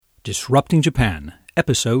Disrupting Japan,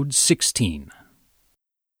 Episode 16.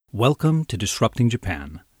 Welcome to Disrupting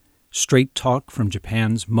Japan, straight talk from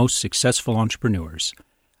Japan's most successful entrepreneurs.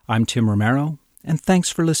 I'm Tim Romero, and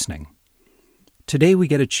thanks for listening. Today we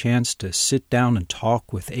get a chance to sit down and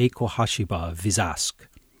talk with Eiko Hashiba of Vizask.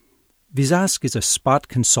 Vizask is a spot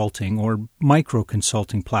consulting or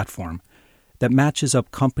micro-consulting platform that matches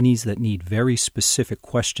up companies that need very specific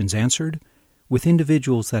questions answered with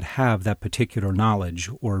individuals that have that particular knowledge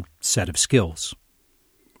or set of skills.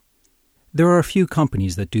 There are a few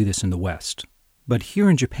companies that do this in the West, but here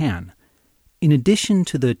in Japan, in addition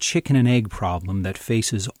to the chicken and egg problem that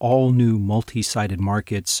faces all new multi-sided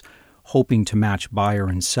markets hoping to match buyer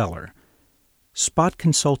and seller, spot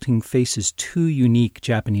consulting faces two unique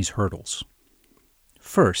Japanese hurdles.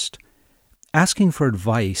 First, asking for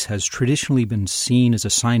advice has traditionally been seen as a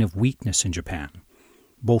sign of weakness in Japan.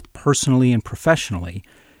 Both personally and professionally,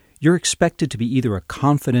 you're expected to be either a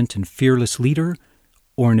confident and fearless leader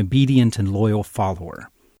or an obedient and loyal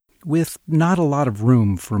follower, with not a lot of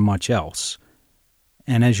room for much else.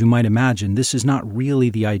 And as you might imagine, this is not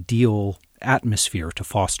really the ideal atmosphere to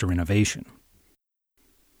foster innovation.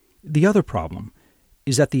 The other problem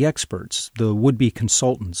is that the experts, the would-be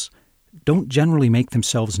consultants, don't generally make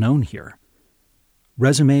themselves known here.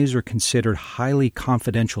 Resumes are considered highly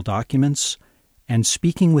confidential documents, and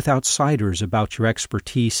speaking with outsiders about your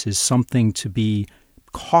expertise is something to be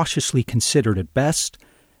cautiously considered at best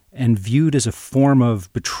and viewed as a form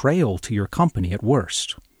of betrayal to your company at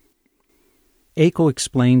worst. Eiko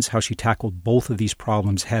explains how she tackled both of these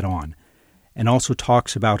problems head-on, and also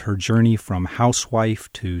talks about her journey from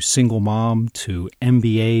housewife to single mom to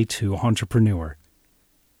MBA to entrepreneur.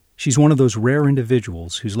 She's one of those rare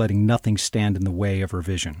individuals who's letting nothing stand in the way of her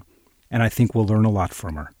vision, and I think we'll learn a lot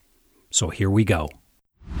from her. So here we go.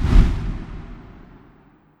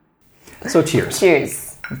 So cheers.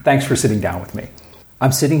 Cheers. Thanks for sitting down with me.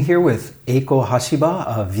 I'm sitting here with Eiko Hashiba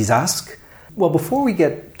of Vizask. Well, before we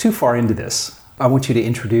get too far into this, I want you to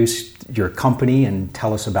introduce your company and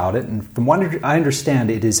tell us about it. And from what I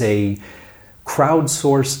understand, it is a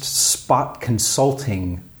crowdsourced spot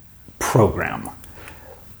consulting program.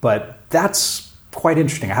 But that's quite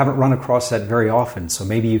interesting. I haven't run across that very often, so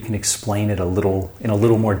maybe you can explain it in a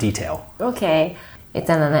little more detail. Okay. It's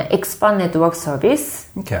an expert network service.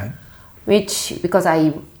 Okay. Which, because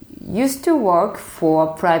I used to work for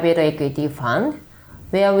a private equity fund,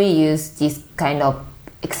 where we use this kind of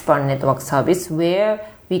expert network service where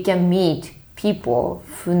we can meet people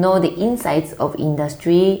who know the insights of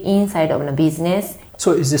industry, inside of the business.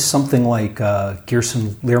 So is this something like Gerson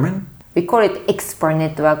Lehrman? We call it expert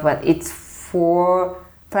network, but it's for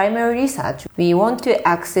primary research. We want to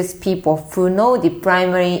access people who know the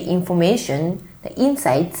primary information, the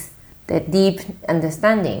insights, the deep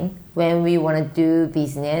understanding when we want to do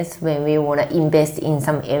business, when we want to invest in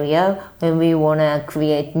some area, when we want to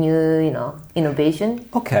create new, innovation.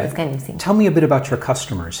 Okay. This kind of thing. Tell me a bit about your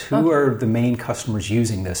customers. Who are the main customers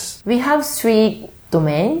using this? We have three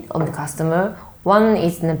domains of the customer. One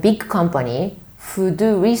is a big company who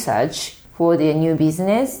do research for their new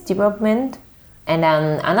business development. And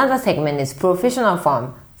then another segment is professional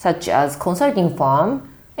firm, such as consulting firm.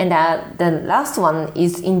 And the last one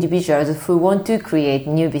is individuals who want to create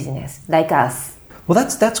new business, like us. Well,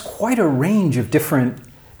 that's quite a range of different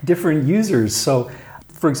users. So,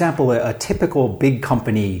 for example, a typical big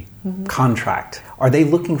company contract, are they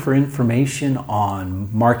looking for information on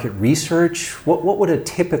market research? What would a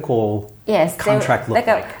typical contract look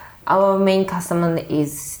like? Our main customer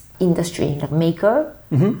is industry, like maker,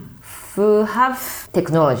 who have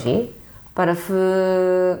technology, but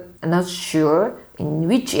who are not sure in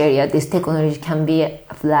which area this technology can be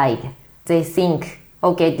applied. They think,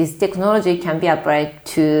 okay, this technology can be applied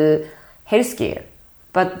to healthcare,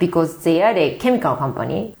 but because they are a chemical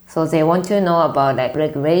company, so they want to know about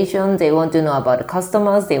regulation, they want to know about the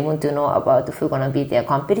customers, they want to know about who are going to be their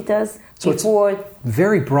competitors. So it's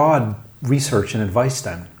very broad research and advice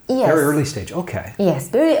then. Yes. Very early stage, okay. Yes,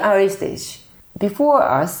 very early stage. Before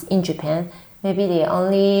us in Japan, maybe the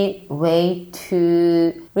only way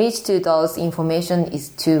to reach to those information is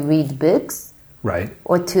to read books. Right.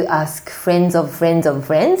 Or to ask friends of friends of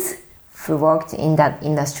friends who worked in that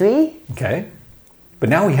industry. Okay. But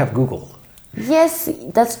now we have Google. Yes,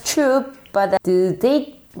 that's true. But do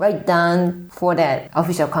they write down for that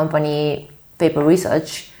official company paper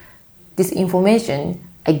research this information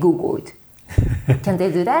I Googled? Can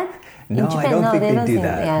they do that? No, I don't think they do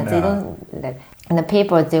that. Yeah, no. They don't do that. In the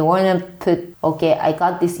paper, they want to put, okay, I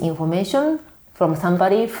got this information from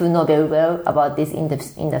somebody who know very well about this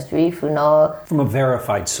industry, who know... From a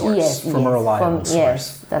verified source, from a reliable source.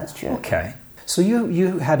 Yes, that's true. Okay. So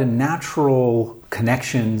you had a natural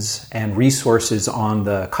connections and resources on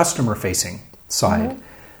the customer-facing side.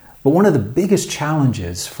 But one of the biggest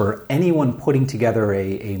challenges for anyone putting together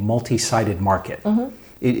a multi-sided market,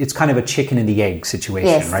 it's kind of a chicken and the egg situation,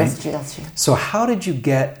 Yes, right? that's true. So how did you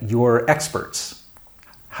get your experts?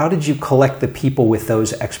 How did you collect the people with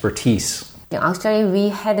those expertise? Actually, we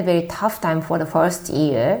had a very tough time for the first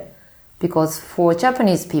year because for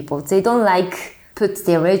Japanese people, they don't like put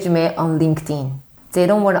their resume on LinkedIn. They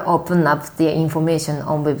don't want to open up their information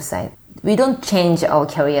on website. We don't change our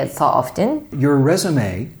career so often. Your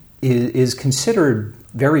resume is considered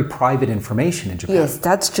very private information in Japan. Yes,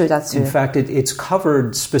 that's true. In fact, it's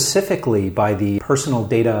covered specifically by the Personal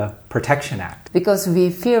Data Protection Act. Because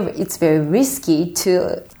we feel it's very risky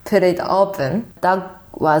to put it open. That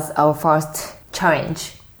was our first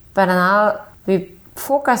challenge. But now we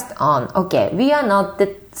focused on, okay, we are not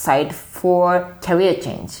the site for career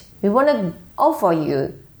change. We want to offer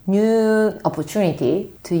you new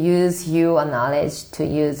opportunity to use your knowledge, to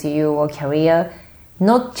use your career,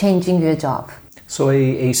 not changing your job. So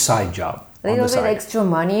a side job. A little bit extra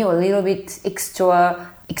money or a little bit extra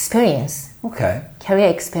experience. Okay. Career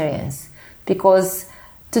experience. Because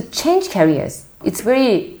to change careers, it's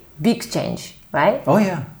very big change, right? Oh,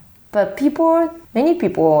 yeah. But many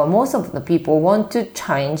people, most of the people want to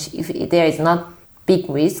change if there is not big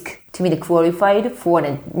risk to be qualified for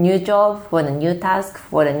a new job, for a new task,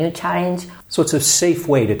 for a new challenge. So it's a safe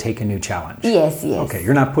way to take a new challenge. Yes. Okay,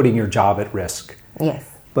 you're not putting your job at risk. Yes.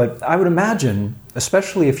 But I would imagine,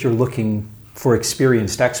 especially if you're looking for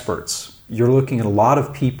experienced experts, you're looking at a lot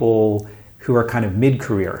of people who are kind of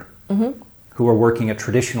mid-career, who are working at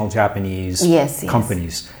traditional Japanese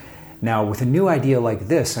companies. Now, with a new idea like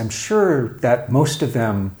this, I'm sure that most of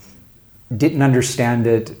them didn't understand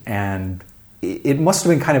it, and it must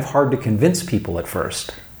have been kind of hard to convince people at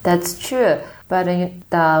first. That's true. But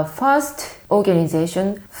the first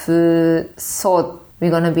organization who thought we're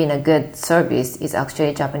going to be in a good service is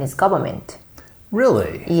actually Japanese government.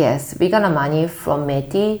 Really? Yes. We got money from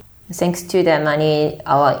METI. Thanks to the money,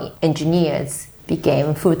 our engineers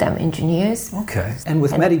became full-time engineers. Okay. And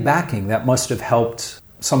with METI backing, that must have helped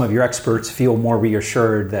some of your experts feel more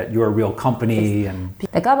reassured that you're a real company. And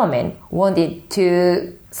the government wanted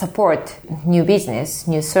to support new business,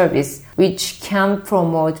 new service, which can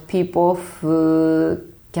promote people who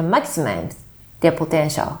can maximize their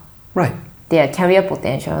potential. Right. Their career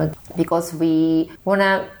potential. Because we want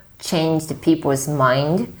to change the people's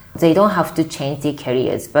mind. They don't have to change their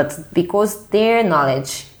careers, but because their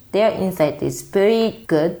knowledge, their insight is very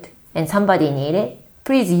good and somebody need it,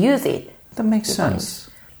 please use it. That makes sense.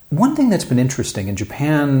 One thing that's been interesting in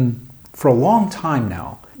Japan for a long time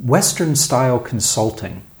now, Western-style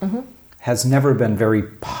consulting has never been very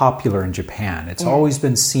popular in Japan. It's always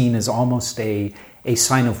been seen as almost a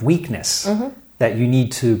sign of weakness, that you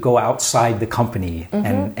need to go outside the company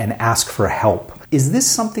and ask for help. Is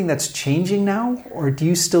this something that's changing now, or do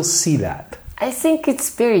you still see that? I think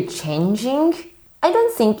it's very changing. I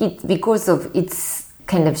don't think it's because of its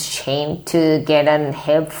kind of shame to get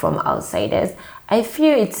help from outsiders. I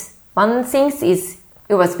feel it's one thing is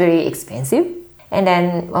it was very expensive, and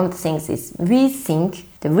then one of the things is we think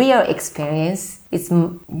the real experience is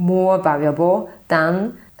more valuable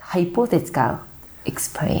than hypothetical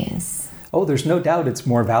experience. Oh, there's no doubt it's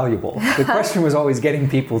more valuable. The question was always getting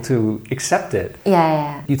people to accept it.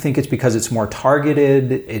 Yeah. You think it's because it's more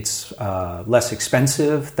targeted, it's less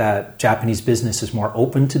expensive, that Japanese business is more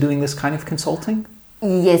open to doing this kind of consulting?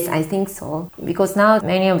 Yes, I think so. Because now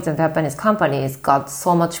many of the Japanese companies got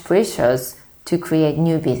so much pressures to create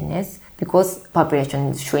new business because population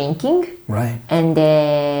is shrinking. Right. And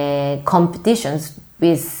the competitions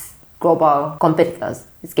with global competitors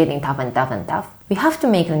is getting tough and tough and tough. We have to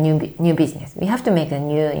make a new business. We have to make a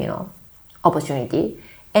new, opportunity.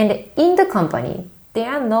 And in the company, there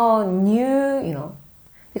are no new,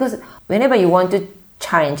 because whenever you want to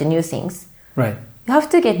challenge new things, right, you have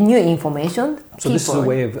to get new information. So this is a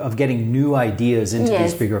way of getting new ideas into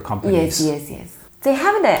these bigger companies. Yes. They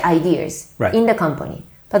have the ideas in the company,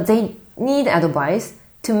 but they need advice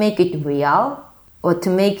to make it real or to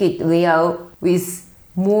make it real with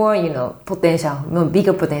more, potential,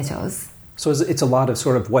 bigger potentials. So it's a lot of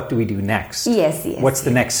sort of what do we do next? Yes. What's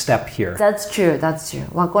the next step here? That's true.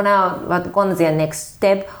 What gonna their next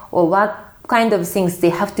step, or what kind of things they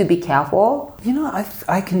have to be careful?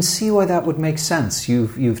 I can see why that would make sense.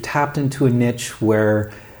 You've tapped into a niche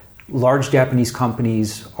where large Japanese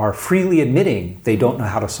companies are freely admitting they don't know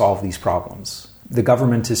how to solve these problems. The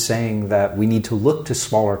government is saying that we need to look to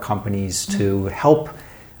smaller companies to help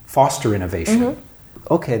foster innovation.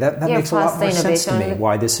 Okay, that makes a lot more sense to me,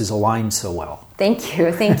 why this is aligned so well. Thank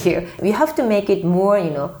you. We have to make it more,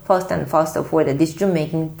 faster and faster for the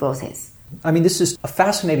decision-making process. I mean, this is a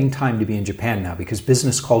fascinating time to be in Japan now because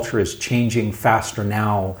business culture is changing faster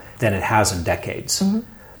now than it has in decades. Mm-hmm.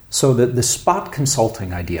 So the spot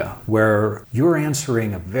consulting idea, where you're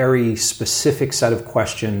answering a very specific set of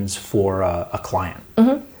questions for a client.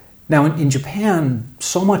 Mm-hmm. Now, in Japan,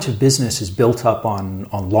 so much of business is built up on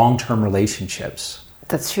long-term relationships.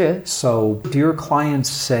 That's true. So do your clients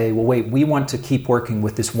say, well, wait, we want to keep working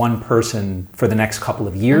with this one person for the next couple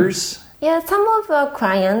of years? Yeah, some of our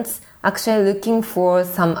clients actually looking for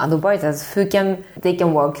some advisors who they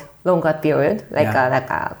can work longer period, like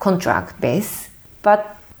a contract base.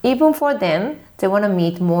 But even for them, they want to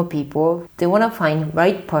meet more people. They want to find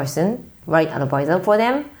right person, right advisor for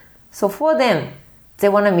them. So for them, they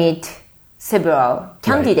want to meet several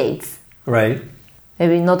candidates. Right.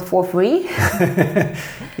 Maybe not for free.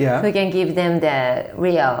 Yeah. We can give them the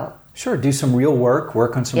real... Sure, do some real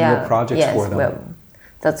work on some real projects for them. Well,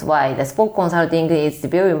 that's why the spot consulting is the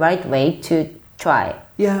very right way to try.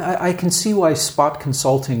 Yeah, I can see why spot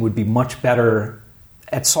consulting would be much better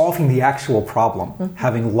at solving the actual problem, mm-hmm.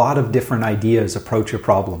 having a lot of different ideas approach a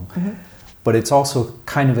problem. Mm-hmm. But it's also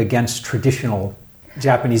kind of against traditional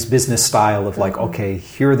Japanese business style of like, mm-hmm. okay,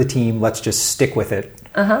 here are the team, let's just stick with it.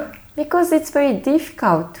 Uh-huh. Because it's very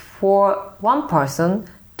difficult for one person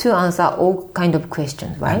to answer all kind of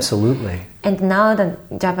questions, right? Absolutely. And now the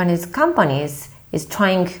Japanese companies is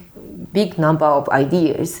trying big number of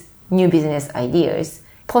ideas, new business ideas.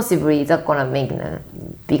 Possibly that's gonna make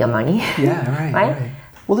bigger money. Yeah, right.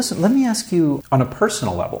 Well, listen, let me ask you on a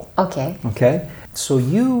personal level. Okay. So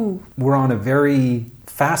you were on a very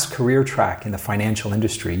fast career track in the financial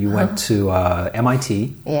industry. You went to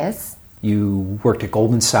MIT. Yes. You worked at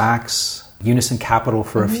Goldman Sachs, Unison Capital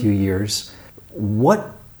for mm-hmm. a few years.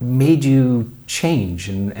 What made you change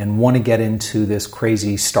and want to get into this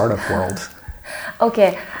crazy startup world?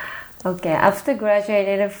 Okay. After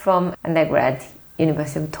graduated from undergrad,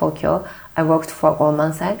 University of Tokyo, I worked for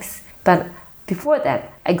Goldman Sachs. But before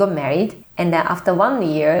that, I got married. And then after 1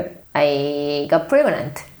 year, I got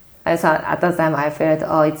pregnant. So at that time, I felt,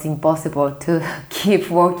 it's impossible to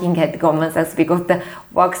keep working at Goldman Sachs because the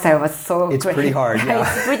work style was so It's pretty hard, yeah.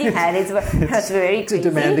 It's pretty hard. It's very crazy. It's a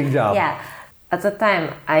demanding job. Yeah. At the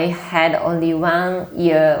time, I had only 1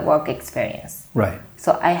 year work experience. Right.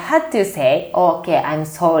 So I had to say, okay, I'm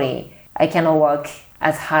sorry. I cannot work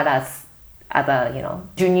as hard as other,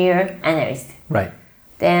 junior analyst. Right.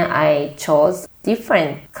 Then I chose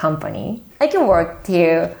different company. I can work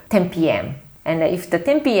till 10 p.m. And if the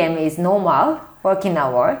 10 p.m. is normal working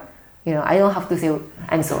hour, I don't have to say,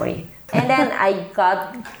 I'm sorry. And then I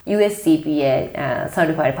got US CPA,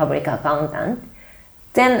 Certified Public Accountant.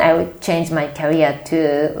 Then I would change my career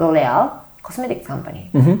to L'Oreal, cosmetics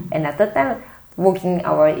company. Mm-hmm. And at that time, working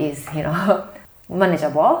hour is,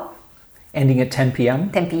 manageable. Ending at 10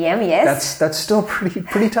 p.m.? 10 p.m., yes. That's still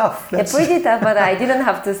pretty tough. That's pretty tough, but I didn't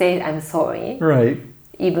have to say I'm sorry. Right.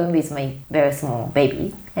 Even with my very small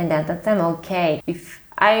baby. And at that time, okay, if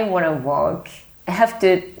I want to work, I have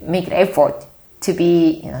to make an effort to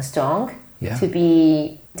be strong,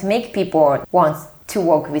 to make people want to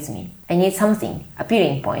work with me. I need something,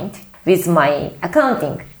 appealing point. With my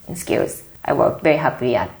accounting skills, I worked very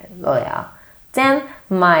happily at L'Oreal. Then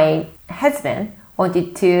my husband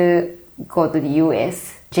wanted to go to the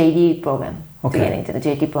US JD program, to get into the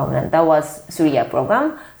JD program. That was 3-year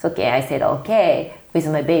program. So I said, okay. With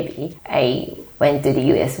my baby, I went to the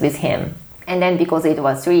US with him. And then because it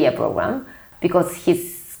was 3-year program, because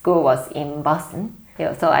his school was in Boston,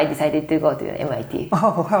 so I decided to go to MIT.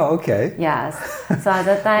 Oh, wow, okay. Yes. So at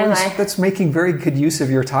that time... that's making very good use of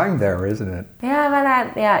your time there, isn't it? Yeah,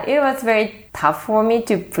 but it was very tough for me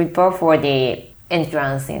to prepare for the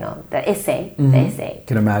entrance, the essay. Mm-hmm. The essay.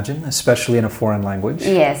 Can imagine, especially in a foreign language.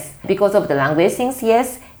 Yes, because of the language things,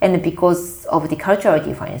 yes. And because of the cultural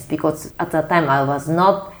difference, because at that time I was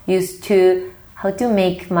not used to how to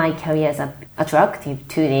make my career attractive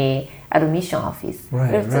to the admission office.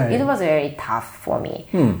 Right. It was very tough for me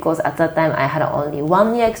because at that time I had only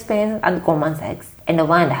 1 year experience at Goldman Sachs and a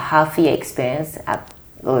 1.5 year experience at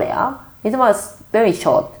L'Oreal. It was very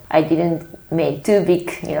short. I didn't make too big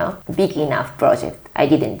enough project. I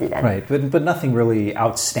didn't do that. Right, but nothing really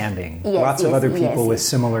outstanding. Yes, Lots of other people with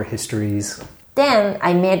similar histories. Then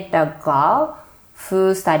I met a girl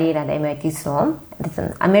who studied at MIT Sloan. It's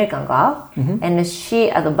an American girl. Mm-hmm. And she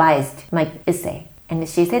advised my essay. And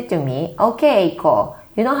she said to me, okay, Eiko,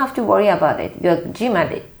 you don't have to worry about it. Your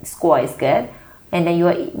GMAT score is good. And then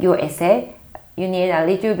your essay, you need a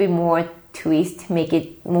little bit more twist, make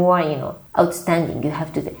it more, outstanding. You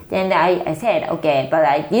have to. Then I said, okay, but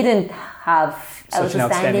I didn't have such an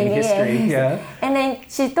outstanding history. Yeah. And then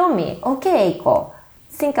she told me, okay, Eiko,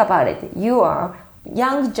 think about it. You are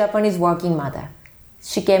young Japanese working mother.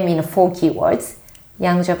 She gave me 4 keywords.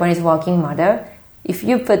 Young Japanese working mother. If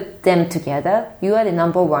you put them together, you are the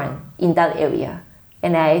number 1 in that area.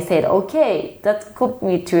 And I said, okay, that could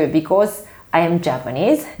be true because I am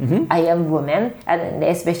Japanese, I am woman, and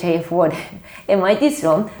especially for the MIT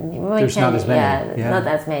student, there's not as many. Not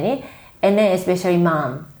as many. And then especially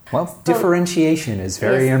mom. Well, differentiation is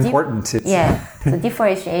very important. So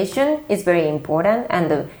differentiation is very important.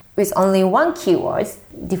 And with only 1 keyword,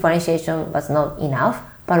 differentiation was not enough.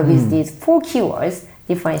 But with these 4 keywords,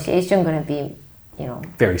 differentiation going to be,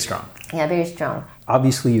 very strong. Yeah, very strong.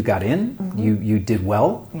 Obviously, you got in. You did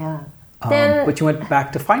well. Yeah. But you went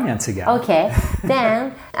back to finance again. Okay.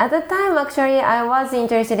 Then, at the time, actually, I was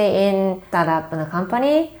interested in startup in a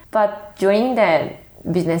company. But during the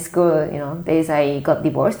business school, days, I got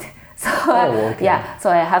divorced. So, so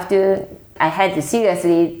I had to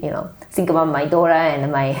seriously, think about my daughter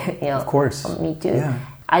and my, of course. Me too. Yeah.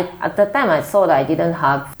 At the time, I thought I didn't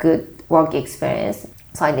have good work experience.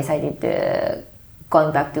 So I decided to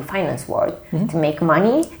going back to finance world to make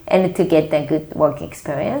money and to get a good work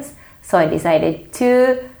experience. So I decided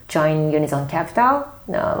to join Unison Capital,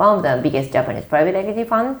 one of the biggest Japanese private equity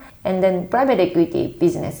fund. And then private equity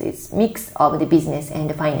business is mix of the business and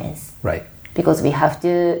the finance. Right. Because we have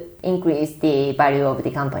to increase the value of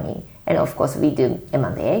the company. And of course, we do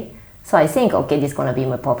M&A. So I think, okay, this is going to be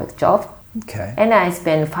my perfect job. Okay. And I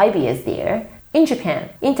spent 5 years there. In Japan,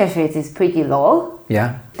 interest rate is pretty low.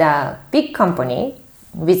 Yeah. The big company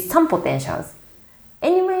with some potentials,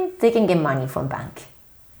 anyway, they can get money from bank.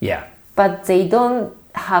 Yeah. But they don't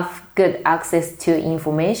have good access to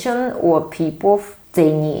information or people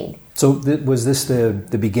they need. So was this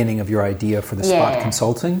the beginning of your idea for the Spot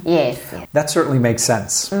Consulting? Yes. That certainly makes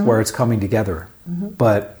sense where it's coming together.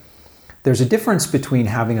 But there's a difference between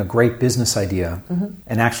having a great business idea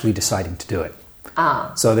and actually deciding to do it.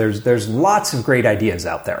 So there's lots of great ideas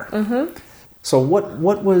out there. So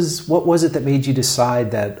what was it that made you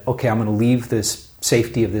decide that, okay, I'm going to leave this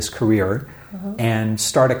safety of this career and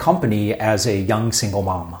start a company as a young single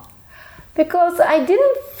mom? Because I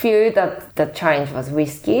didn't feel that the challenge was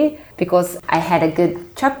risky because I had a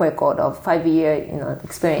good track record of 5-year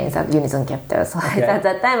experience at Unison Capital. So at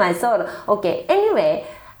that time I thought, okay, anyway,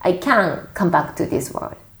 I can come back to this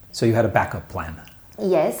world. So you had a backup plan?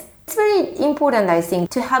 Yes. It's very important, I think.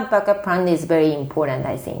 To have backup plan is very important,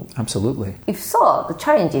 I think. Absolutely. If so, the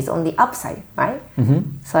challenge is on the upside, right?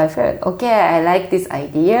 So I felt, okay, I like this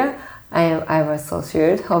idea. I was so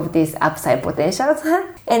sure of this upside potential.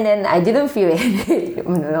 And then I didn't feel any,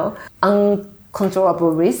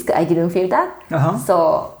 uncontrollable risk. I didn't feel that.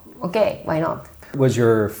 So, okay, why not? Was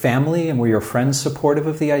your family and were your friends supportive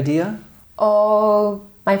of the idea? Oh,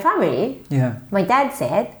 my family? Yeah. My dad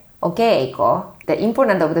said, okay, Eiko, the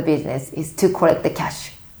important of the business is to collect the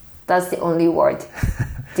cash. That's the only word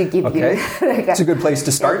to give you. It's a good place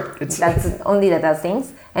to start. That's only the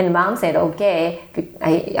things. And mom said, okay,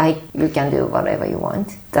 you can do whatever you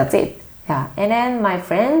want. That's it. Yeah. And then my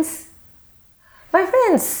friends,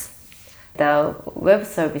 the web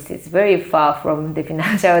service is very far from the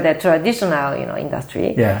traditional,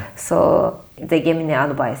 industry. Yeah. So they gave me the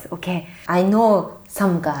advice. Okay, I know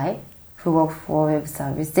some guy who work for web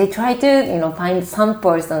service. They try to, find some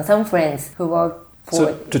friends who work for...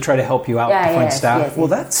 So to try to help you out to find staff?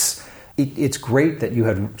 Yes. It's great that you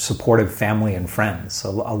had supportive family and friends.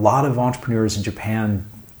 A lot of entrepreneurs in Japan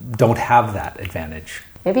don't have that advantage.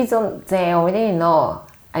 Maybe they already know.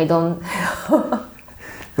 I don't...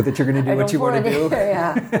 But that you're going to do what you want to do?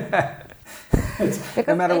 Yeah.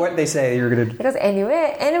 No matter what they say, you're going to... Because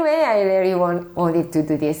anyway, I really wanted to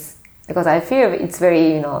do this. Because I feel it's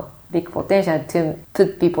very, big potential to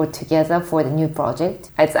put people together for the new project.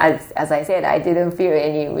 As I said, I didn't feel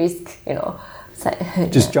any risk,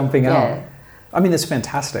 Just jumping out. I mean, that's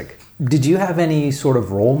fantastic. Did you have any sort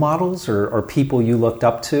of role models or people you looked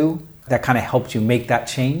up to that kind of helped you make that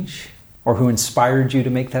change? Or who inspired you to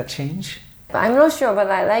make that change? I'm not sure, but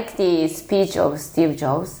I like the speech of Steve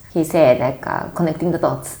Jobs. He said, connecting the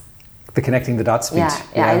dots. The connecting the dots speech.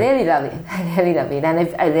 Yeah, I really love it.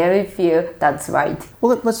 And I really feel that's right.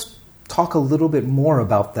 Well, let's talk a little bit more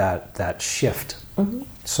about that shift.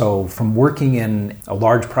 So from working in a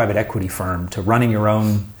large private equity firm to running your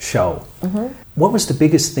own show, what was the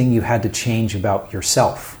biggest thing you had to change about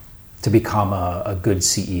yourself to become a good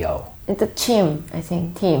CEO? The team, I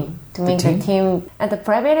think, To make the team at the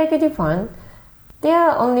private equity fund, there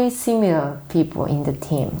are only similar people in the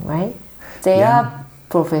team, right? They are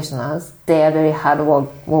professionals. They are very hard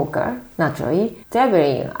worker, naturally. They are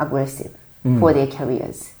very aggressive for their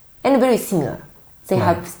careers. And very similar. They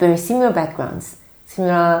have very similar backgrounds,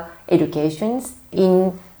 similar educations.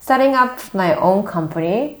 In starting up my own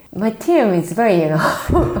company, my team is very,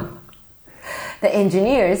 the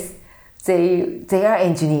engineers, they are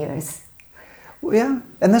engineers. Well, yeah,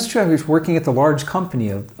 and that's true. I was working at the large company.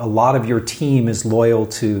 A lot of your team is loyal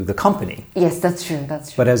to the company. Yes, that's true.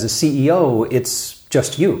 But as a CEO, it's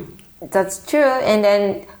just you. That's true. And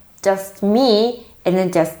then just me, and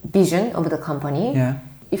then just vision of the company. Yeah.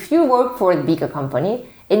 If you work for a bigger company,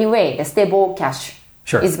 anyway, the stable cash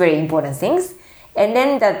is very important things. And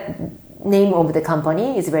then the name of the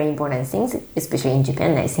company is very important things, especially in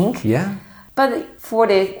Japan, I think. Yeah. But for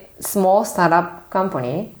the small startup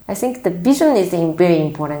company, I think the vision is very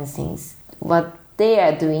important things. What they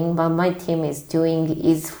are doing, what my team is doing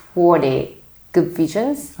is for the good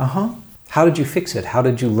visions. How did you fix it? How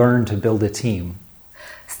did you learn to build a team?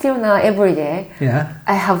 Still now, every day, Yeah.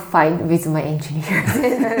 I have fight with my engineers.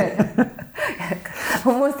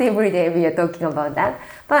 Almost every day we are talking about that.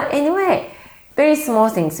 But anyway, very small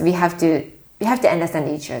things. We have to understand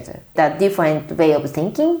each other. That different way of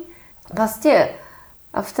thinking. But still,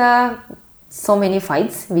 after so many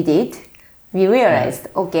fights we did, we realized,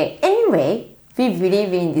 okay, anyway, we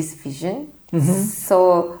believe in this vision,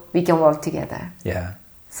 so we can work together. Yeah.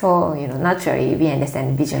 So, naturally, we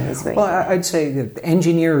understand vision is very important. I'd say that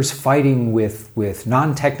engineers fighting with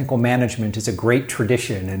non-technical management is a great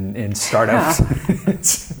tradition in startups.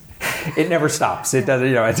 It never stops. It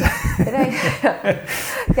doesn't,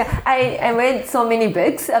 I read so many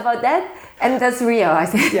books about that, and that's real, I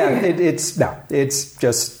think.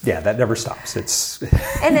 That never stops. It's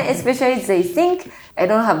And especially they think I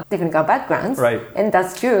don't have technical backgrounds. Right. And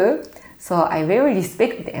that's true. So I really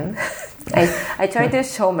respect them. I try to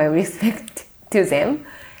show my respect to them.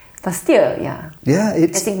 But still, I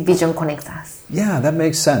think vision connects us. Yeah, that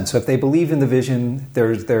makes sense. So if they believe in the vision,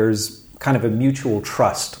 there's kind of a mutual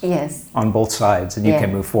trust on both sides, and you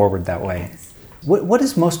can move forward that way. Yes. What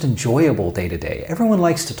is most enjoyable day to day? Everyone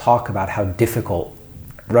likes to talk about how difficult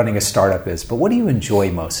running a startup is, but what do you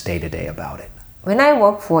enjoy most day to day about it? When I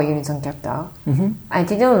work for Unison Capital, I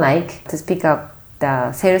didn't like to speak up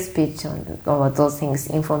the sales pitch or those things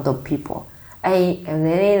in front of people. I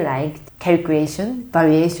really liked calculation,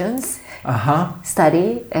 variations,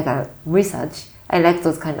 study, research. I like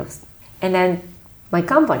those kind of. And then my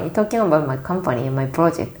company, talking about my company and my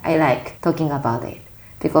project, I like talking about it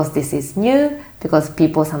because this is new. Because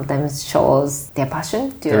people sometimes shows their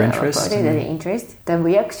passion to their interest, project, their interest, the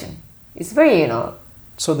reaction. It's very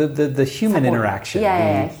So the human interaction.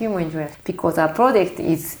 Human interaction. Because our project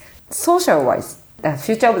is social-wise. The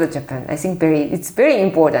future of the Japan, I think it's very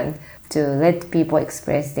important to let people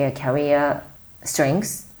express their career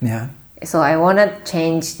strengths. Yeah. So I want to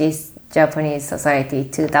change this Japanese society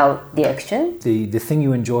to that direction. The thing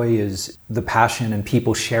you enjoy is the passion and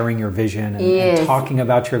people sharing your vision and talking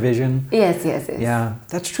about your vision. Yes. Yeah,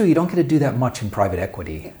 that's true. You don't get to do that much in private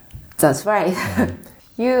equity. That's right. Yeah.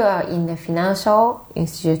 You are in the financial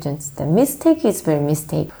institutions. The mistake is very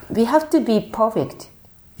mistake. We have to be perfect.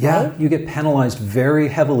 Yeah, right? You get penalized very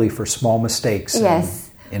heavily for small mistakes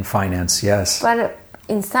in finance, yes. But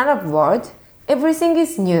in startup world, everything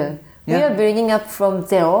is new. We are building up from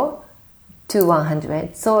 0 to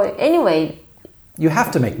 100. So anyway... You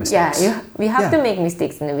have to make mistakes. We have to make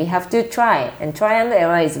mistakes and we have to try. And try and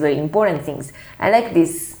error is very important things. I like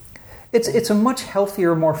this. It's a much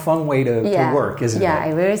healthier, more fun way to work, isn't it? Yeah, I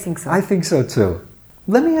really think so. I think so too.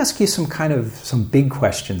 Let me ask you some big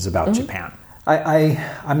questions about Japan.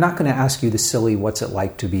 I'm not going to ask you the silly what's it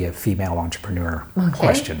like to be a female entrepreneur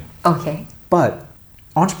question. Okay. But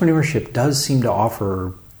entrepreneurship does seem to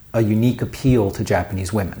offer a unique appeal to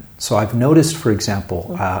Japanese women. So I've noticed, for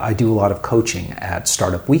example, I do a lot of coaching at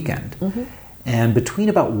Startup Weekend. And between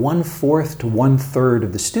about 1/4 to 1/3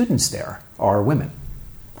 of the students there are women.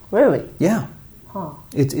 Really? Yeah. Huh.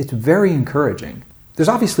 It's very encouraging. There's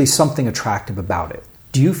obviously something attractive about it.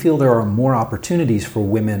 Do you feel there are more opportunities for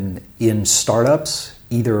women in startups,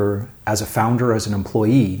 either as a founder, as an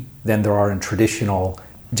employee, than there are in traditional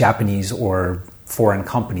Japanese or foreign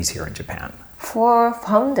companies here in Japan? For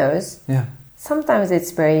founders, sometimes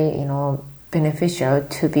it's very, beneficial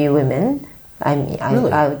to be women.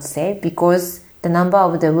 I would say, because the number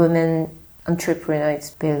of the women entrepreneurs is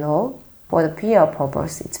very low. For the PR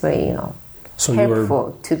purpose, it's very,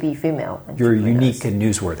 helpful to be female entrepreneurs. You're unique and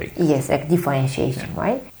newsworthy. Yes, like differentiation,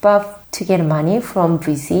 right? But to get money from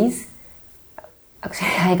VCs,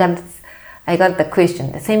 actually, I got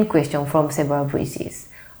the same question from several VCs.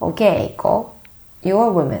 Okay, Eiko, you're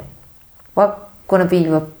a woman. what gonna be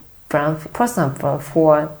your personal plan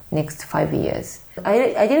for next 5 years?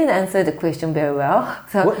 I didn't answer the question very well.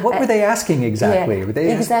 So what were they asking exactly? Yeah, Were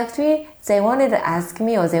they exactly. They wanted to ask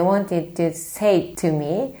me, or they wanted to say to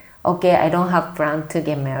me, okay, I don't have plan to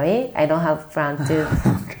get married. I don't have plan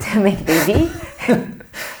to make baby.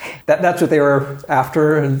 That's what they were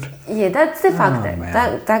after? And yeah, that's the factor.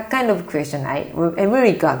 That kind of question I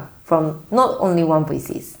really got from not only one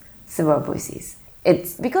voices, several voices.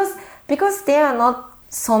 It's because there are not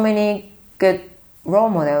so many good role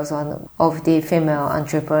models of the female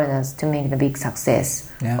entrepreneurs to make the big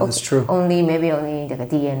success. Yeah, that's true. Maybe only the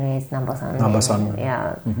DNA's Nambasan.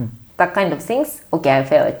 Yeah, that kind of things. Okay, I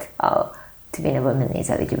felt to be a woman is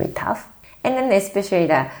a little bit tough. And then especially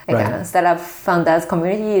the startup founders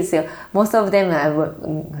community is most of them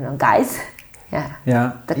are guys.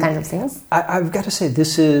 Yeah. The kind of things. I've got to say,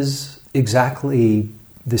 this is exactly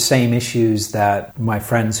the same issues that my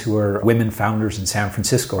friends who are women founders in San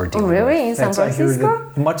Francisco are dealing with. Oh, really? In San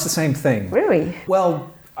Francisco? Much the same thing. Really?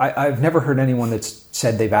 Well, I've never heard anyone that's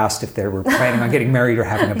said they've asked if they were planning on getting married or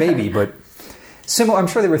having a baby, but similar, I'm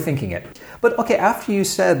sure they were thinking it. But okay, after you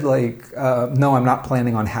said no, I'm not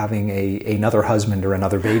planning on having another husband or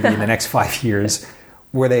another baby in the next 5 years,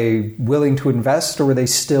 were they willing to invest, or were they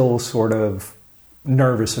still sort of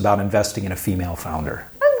nervous about investing in a female founder?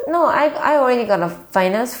 No, I already got a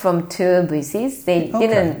finance from 2 VCs. They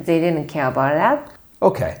didn't care about that.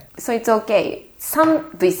 Okay. So it's okay. Some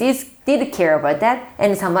VCs did care about that,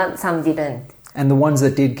 and some didn't. And the ones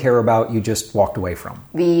that did care about, you just walked away from?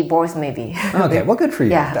 We both maybe. Okay, well, good for you.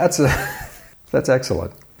 Yeah. That's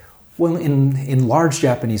excellent. Well, in large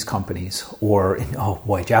Japanese companies, or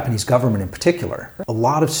Japanese government in particular, a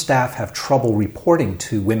lot of staff have trouble reporting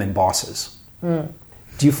to women bosses.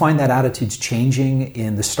 Do you find that attitude's changing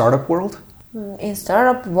in the startup world? In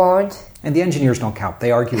startup world, and the engineers don't count;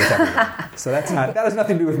 they argue with everyone. So that has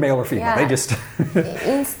nothing to do with male or female. Yeah. They just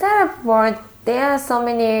in startup world, there are so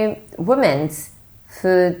many women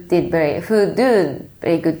who do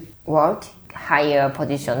very good work, higher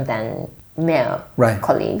position than male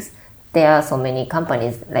colleagues. There are so many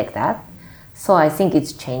companies like that. So I think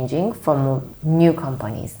it's changing from new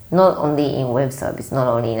companies, not only in web service, not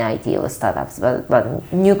only in IT or startups,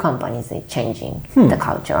 but new companies are changing the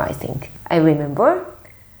culture, I think. I remember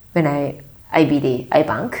when IBD,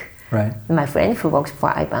 iBank, my friend who works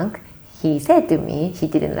for iBank, he said to me he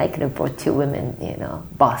didn't like to report to women,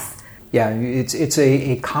 boss. Yeah, it's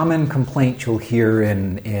a common complaint you'll hear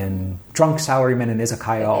in drunk salarymen in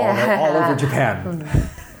izakaya all over Japan.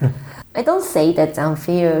 I don't say that's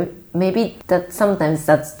unfair. Maybe that sometimes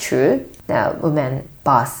that's true. That women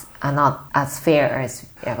boss are not as fair as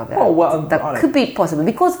that could be possible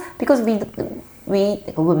because we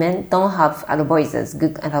women don't have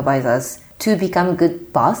good advisors to become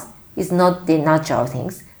good boss. It's not the natural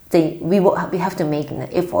things. We have to make an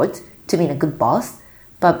effort to be a good boss,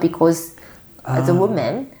 but because as a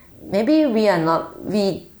woman, maybe we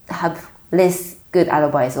have less good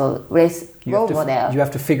advice or less role model. You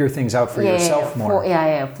have to figure things out for yourself more.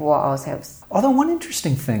 For ourselves. Although one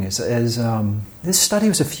interesting thing is this study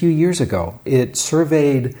was a few years ago. It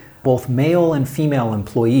surveyed both male and female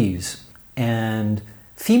employees, and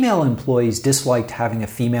female employees disliked having a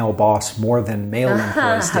female boss more than male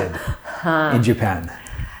employees did in Japan.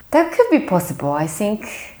 That could be possible, I think.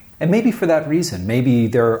 And maybe for that reason, maybe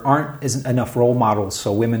there aren't enough role models,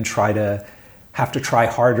 so women have to try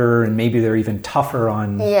harder, and maybe they're even tougher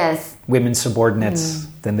on women subordinates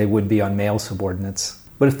than they would be on male subordinates.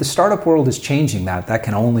 But if the startup world is changing that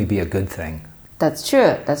can only be a good thing. That's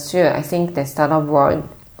true. I think the startup world,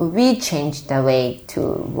 we changed the way to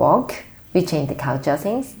work. We changed the culture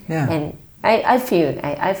things. Yeah. And I feel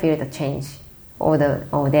the change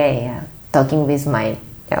all day. Yeah. Talking with my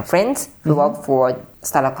friends who work for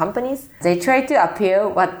startup companies, they try to appear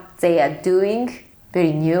what they are doing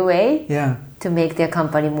very new way to make their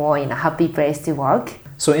company more in a happy place to work.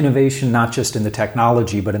 So innovation, not just in the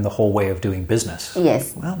technology, but in the whole way of doing business.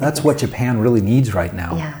 Yes. Well, that's what Japan really needs right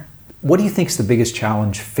now. Yeah. What do you think is the biggest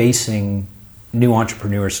challenge facing new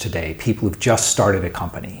entrepreneurs today, people who've just started a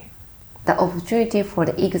company? The opportunity for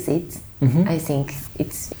the exit, I think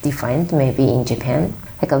it's different maybe in Japan.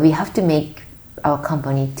 We have to make our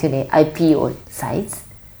company to the IPO size.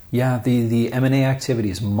 Yeah, the M&A activity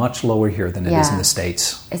is much lower here than it is in the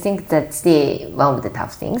States. I think that's one of the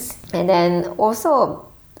tough things. And then also,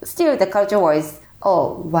 still the culture-wise,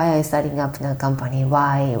 why are you starting up a company?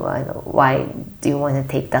 Why do you want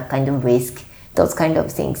to take that kind of risk? Those kind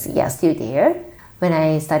of things, still there. When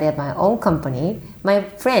I started my own company, my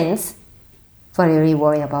friends very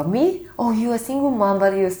worried about me. Oh, you're a single mom,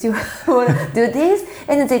 but you still want to do this?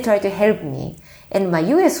 And then they try to help me. And my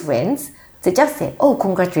US friends, they just say, oh,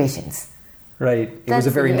 congratulations. Right. It was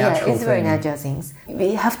a very natural thing. It's very natural things.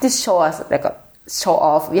 We have to show us, show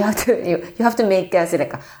off. You have to make us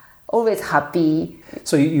always happy.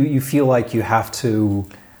 So you feel like you have to...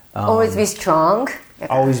 always be strong.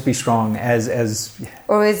 Always be strong, as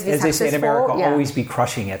always be as they say in America, always be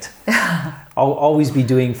crushing it. Always be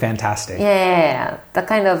doing fantastic. Yeah, the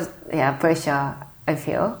kind of pressure I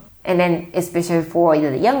feel. And then especially for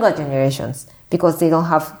the younger generations, because they don't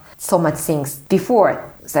have so much things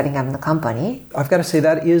before setting up the company. I've got to say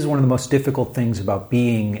that is one of the most difficult things about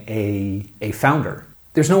being a founder.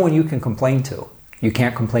 There's no one you can complain to. You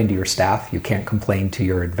can't complain to your staff. You can't complain to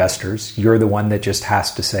your investors. You're the one that just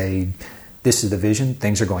has to say, this is the vision,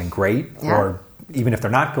 things are going great. Yeah. Or even if they're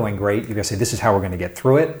not going great, you're going to say, this is how we're going to get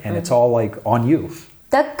through it. And it's all like on you.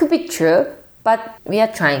 That could be true, but we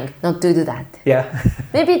are trying not to do that. Yeah.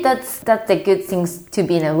 Maybe that's the good things to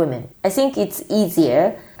being a woman. I think it's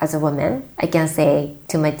easier as a woman. I can say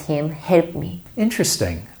to my team, help me.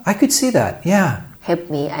 Interesting. I could see that. Yeah. Help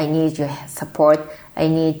me. I need your support. I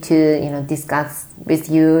need to, discuss with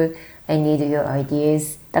you. I need your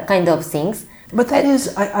ideas. That kind of things. But that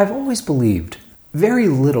is, I've always believed, very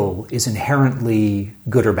little is inherently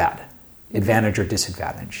good or bad, advantage or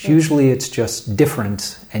disadvantage. Usually it's just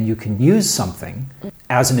different, and you can use something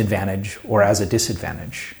as an advantage or as a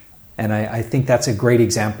disadvantage. And I think that's a great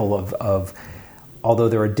example of although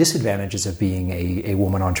there are disadvantages of being a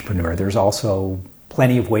woman entrepreneur, there's also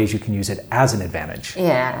plenty of ways you can use it as an advantage.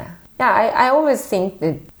 Yeah. Yeah, I always think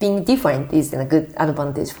that being different is a good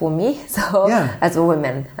advantage for me. So, as a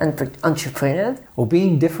woman entrepreneur. Well,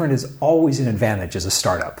 being different is always an advantage as a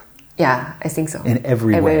startup. Yeah, I think so. In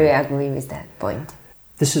every way. I really agree with that point.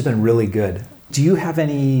 This has been really good. Do you have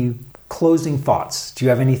any closing thoughts? Do you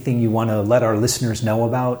have anything you want to let our listeners know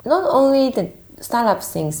about? Not only the startup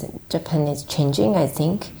things in Japan is changing, I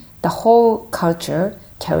think. The whole culture,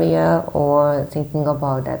 career, or thinking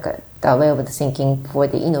about the way of thinking for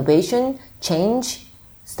the innovation, change,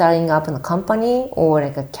 starting up in a company or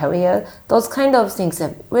a career, those kind of things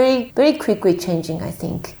are very, very quickly changing, I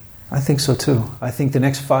think. I think so too. I think the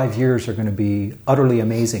next 5 years are going to be utterly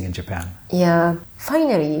amazing in Japan. Yeah,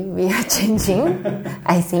 finally we are changing,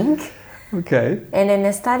 I think. Okay. And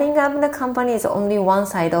then starting up the company is only one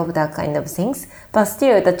side of that kind of things, but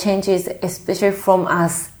still the change is especially from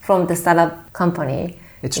us, from the startup company.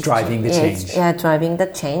 It's driving the change. Driving the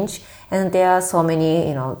change. And there are so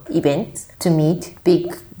many, events to meet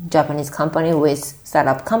big Japanese company with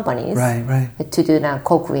startup companies. Right. To do the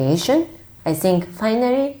co-creation. I think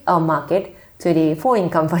finally our market to the foreign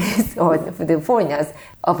companies or the foreigners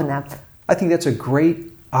open up. I think that's a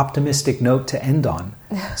great optimistic note to end on.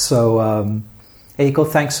 So, Eiko,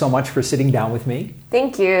 thanks so much for sitting down with me.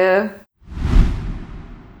 Thank you.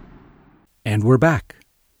 And we're back.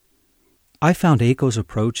 I found Eiko's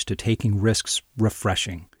approach to taking risks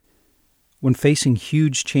refreshing. When facing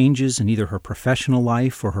huge changes in either her professional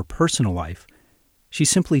life or her personal life, she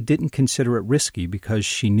simply didn't consider it risky because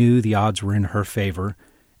she knew the odds were in her favor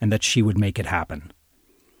and that she would make it happen.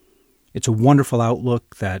 It's a wonderful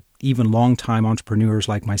outlook that even long-time entrepreneurs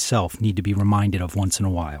like myself need to be reminded of once in a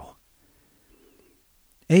while.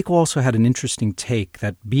 Eiko also had an interesting take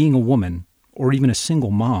that being a woman, or even a single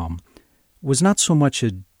mom, was not so much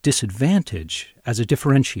a disadvantage as a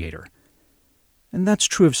differentiator. And that's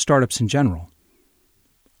true of startups in general.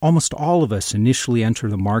 Almost all of us initially enter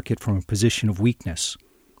the market from a position of weakness,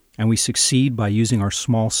 and we succeed by using our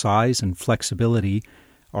small size and flexibility,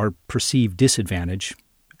 our perceived disadvantage,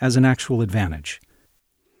 as an actual advantage.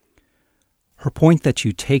 Her point that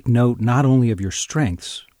you take note not only of your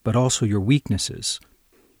strengths, but also your weaknesses.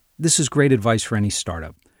 This is great advice for any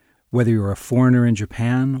startup. Whether you're a foreigner in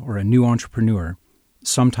Japan or a new entrepreneur,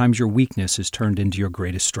 sometimes your weakness is turned into your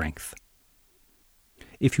greatest strength.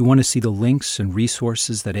 If you want to see the links and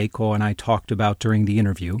resources that Eiko and I talked about during the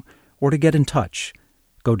interview, or to get in touch,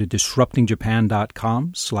 go to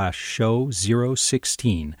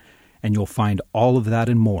disruptingjapan.com/show016, and you'll find all of that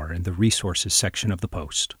and more in the resources section of the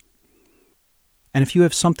post. And if you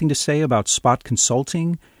have something to say about Spot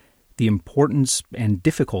Consulting, the importance and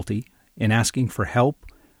difficulty in asking for help,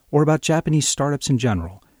 or about Japanese startups in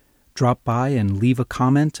general, drop by and leave a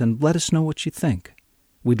comment and let us know what you think.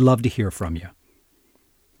 We'd love to hear from you.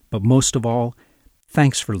 But most of all,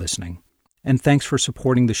 thanks for listening, and thanks for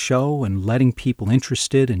supporting the show and letting people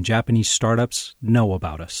interested in Japanese startups know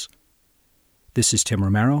about us. This is Tim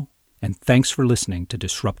Romero, and thanks for listening to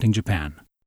Disrupting Japan.